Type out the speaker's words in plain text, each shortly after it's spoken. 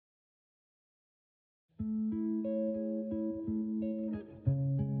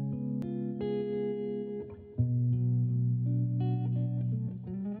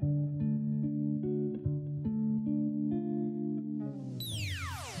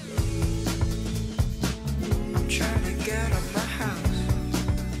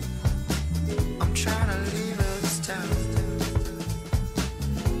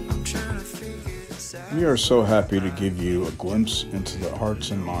We are so happy to give you a glimpse into the hearts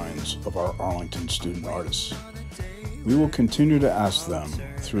and minds of our Arlington student artists. We will continue to ask them,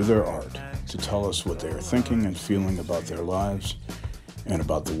 through their art, to tell us what they are thinking and feeling about their lives and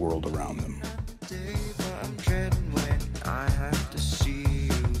about the world around them.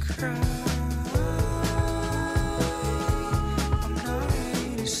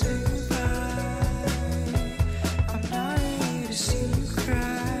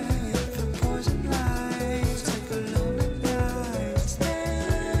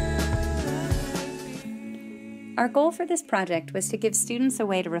 Our goal for this project was to give students a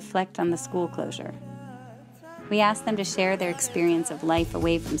way to reflect on the school closure. We asked them to share their experience of life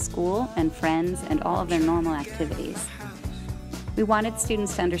away from school and friends and all of their normal activities. We wanted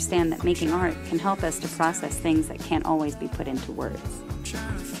students to understand that making art can help us to process things that can't always be put into words.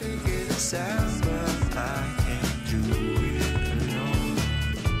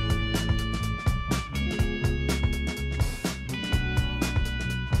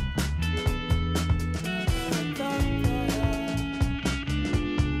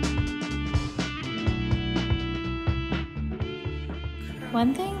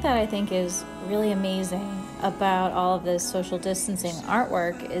 One thing that I think is really amazing about all of this social distancing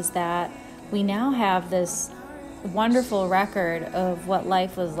artwork is that we now have this wonderful record of what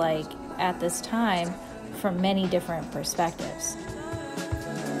life was like at this time from many different perspectives.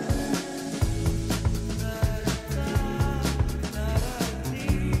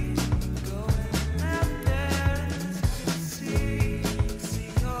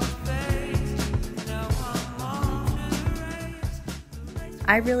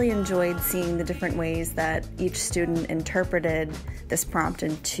 I really enjoyed seeing the different ways that each student interpreted this prompt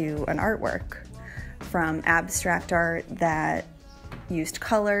into an artwork, from abstract art that used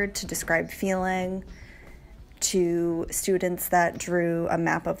color to describe feeling, to students that drew a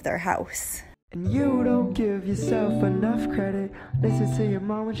map of their house. And you don't give yourself enough credit. Listen to your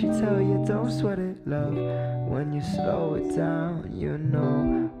mom when she tell you don't sweat it, love. When you slow it down, you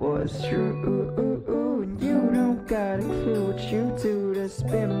know what's true. And you don't got a clue what you do to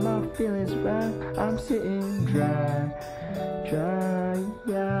spin my feelings right. I'm sitting dry.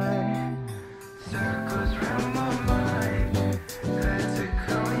 Circles round my mind, had to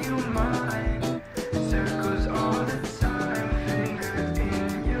call you mine. Circles all the time, finger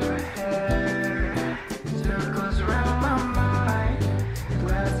in your hair. Circles round my mind,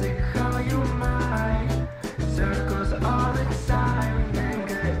 glad to call you mine. Circles all the time,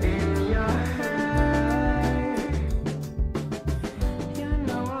 finger in your hair. You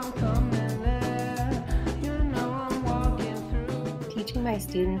know I'm coming there, you know I'm walking through. Teaching my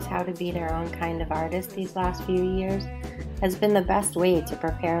students how to be their own kind of artist these last few years has been the best way to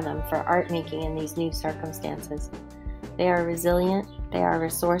prepare them for art making in these new circumstances. They are resilient, they are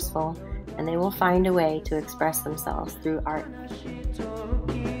resourceful, and they will find a way to express themselves through art.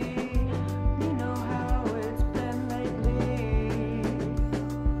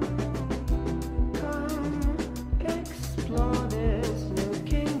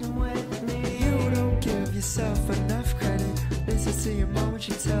 Enough credit. Listen to your mom when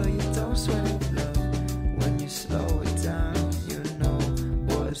she tell you don't sweat it, love. When you slow it down, you know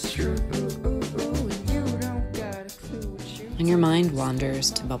what's true. You don't got a clue what you And your mind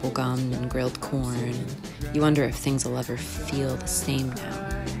wanders to bubblegum and grilled corn, and you wonder if things will ever feel the same now.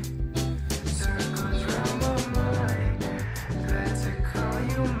 Circles round my mind, glad to call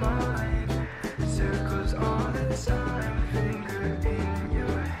you mine. Circles all the time, finger in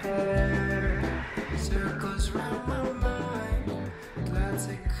your hair. Circles round my mind, glad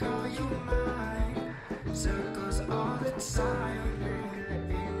to call you mine. Circles all the time, finger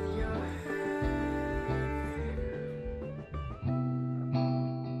in your hair.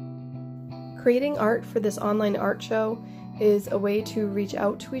 Creating art for this online art show is a way to reach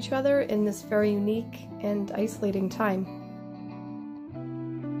out to each other in this very unique and isolating time.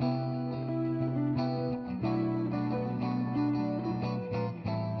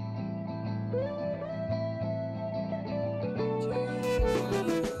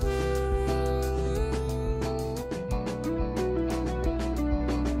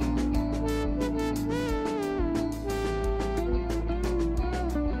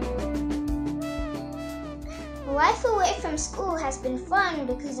 Life away from school has been fun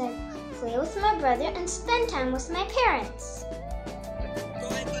because I play with my brother and spend time with my parents.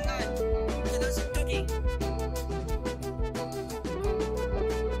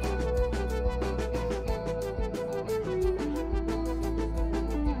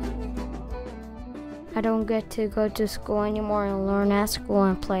 I don't get to go to school anymore and learn at school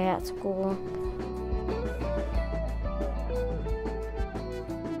and play at school.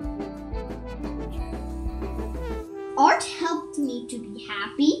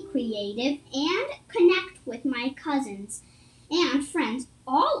 happy, creative, and connect with my cousins and friends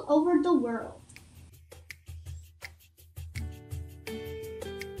all over the world.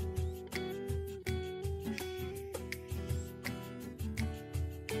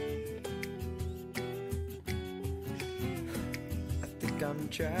 I'm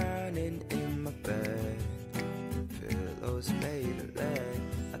drowning in my bed, pillows made of lead.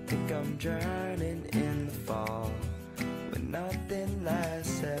 I think I'm drowning in the fall, when nothing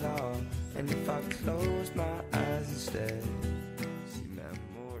lasts at all. And if I close my eyes instead, see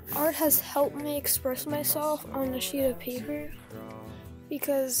memories. Art has helped me express myself on a sheet of paper,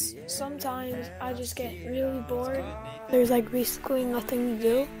 because sometimes I just get really bored. There's like basically nothing to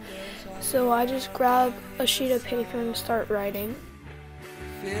do, so I just grab a sheet of paper and start writing.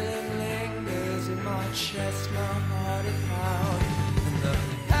 Feeling lingers in my chest, my heart is pound. And the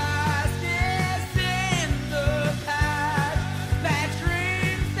past is in the past. Bad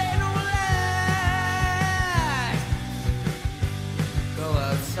dreams, they don't last. Go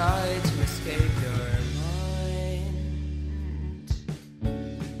outside to escape your mind.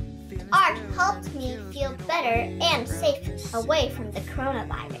 Art helped me feel better and safe away from the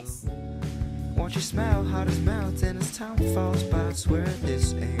coronavirus. Won't you smile, heart is melting as time falls by. I swear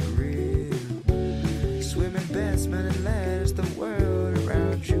this ain't real. Swimming bed, smelling lead, the world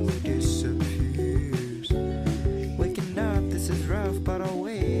around you disappears. Waking up, this is rough, but I'll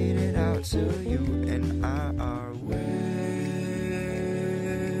wait it out till you and I are with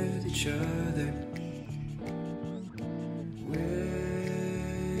each other. With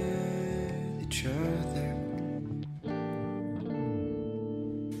each other.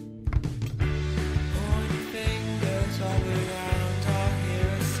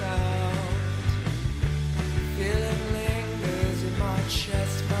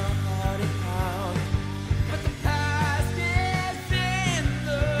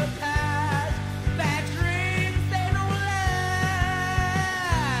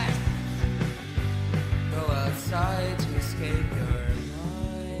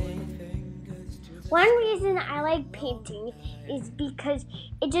 One reason I like painting is because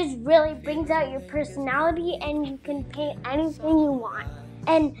it just really brings out your personality and you can paint anything you want.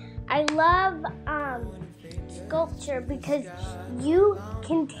 And I love sculpture because you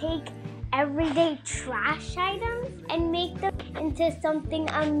can take everyday trash items and make them into something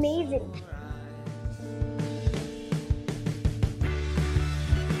amazing.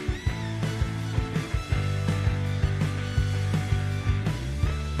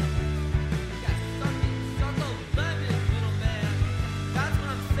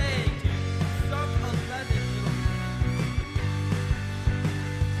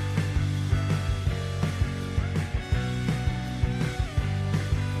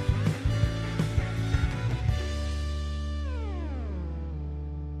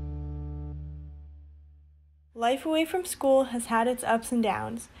 Life away from school has had its ups and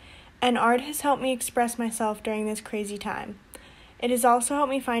downs, and art has helped me express myself during this crazy time. It has also helped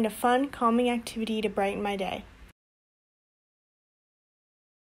me find a fun, calming activity to brighten my day.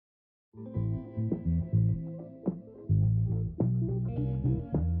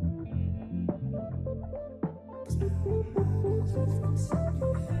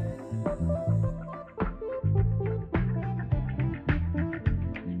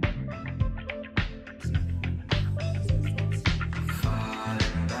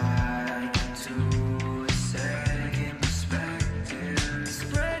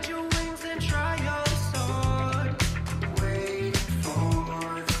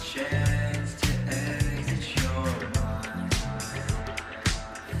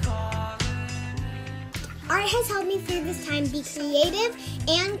 Art has helped me through this time be creative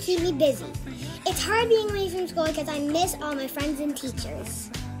and keep me busy. It's hard being away from school because I miss all my friends and teachers.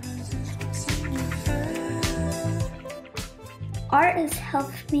 Art has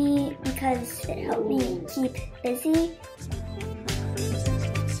helped me because it helped me keep busy.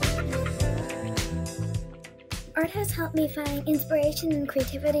 Art has helped me find inspiration and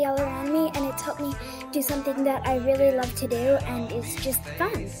creativity all around me, and it's helped me do something that I really love to do and is just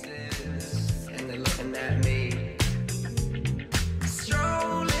fun. And they're looking at me,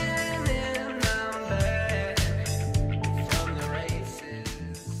 strolling in the bed from the races.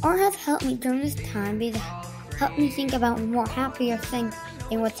 Art has helped me during this time because it helped me think about more happier things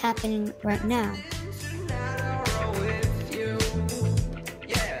than what's happening right now.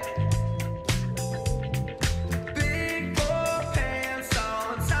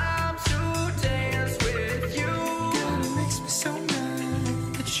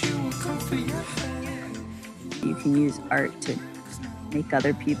 You can use art to make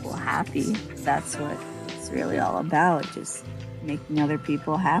other people happy. That's what it's really all about, just making other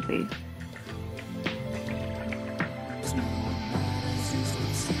people happy.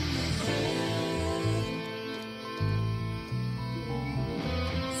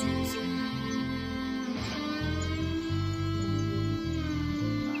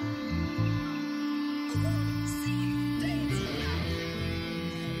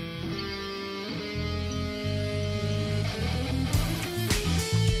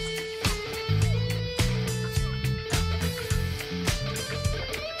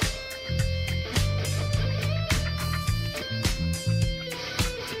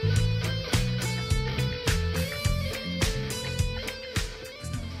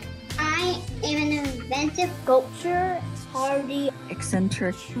 Inventive, sculpture, hardy,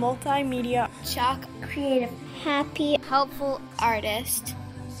 eccentric, multimedia, shock, creative, happy, helpful artist.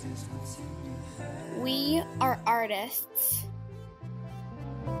 We are artists.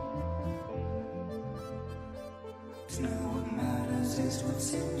 Now what matters is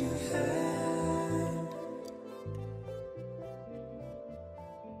what's in your head.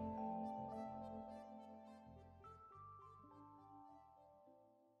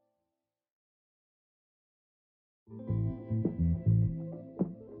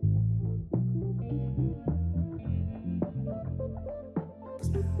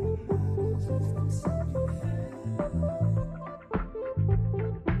 Now what matters is what's in your head.